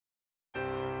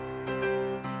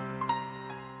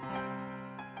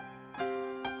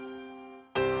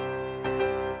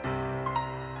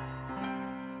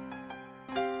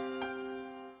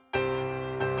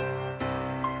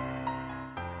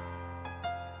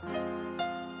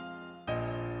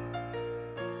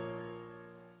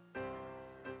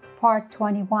Part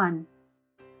 21.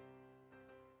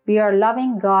 We are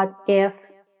loving God if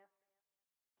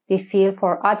we feel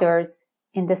for others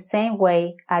in the same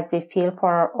way as we feel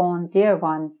for our own dear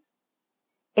ones.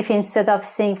 If instead of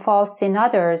seeing faults in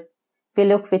others, we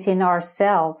look within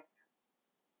ourselves.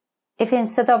 If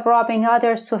instead of robbing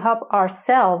others to help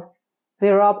ourselves, we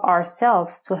rob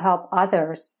ourselves to help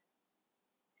others.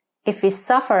 If we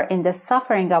suffer in the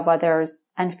suffering of others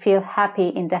and feel happy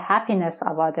in the happiness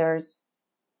of others.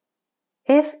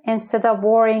 If instead of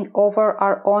worrying over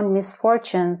our own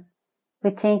misfortunes, we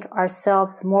think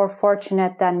ourselves more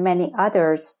fortunate than many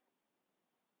others.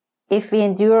 If we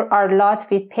endure our lot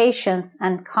with patience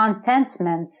and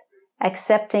contentment,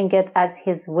 accepting it as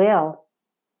His will.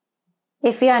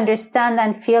 If we understand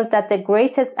and feel that the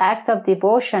greatest act of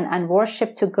devotion and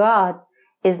worship to God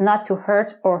is not to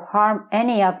hurt or harm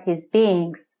any of His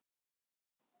beings,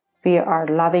 we are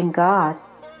loving God.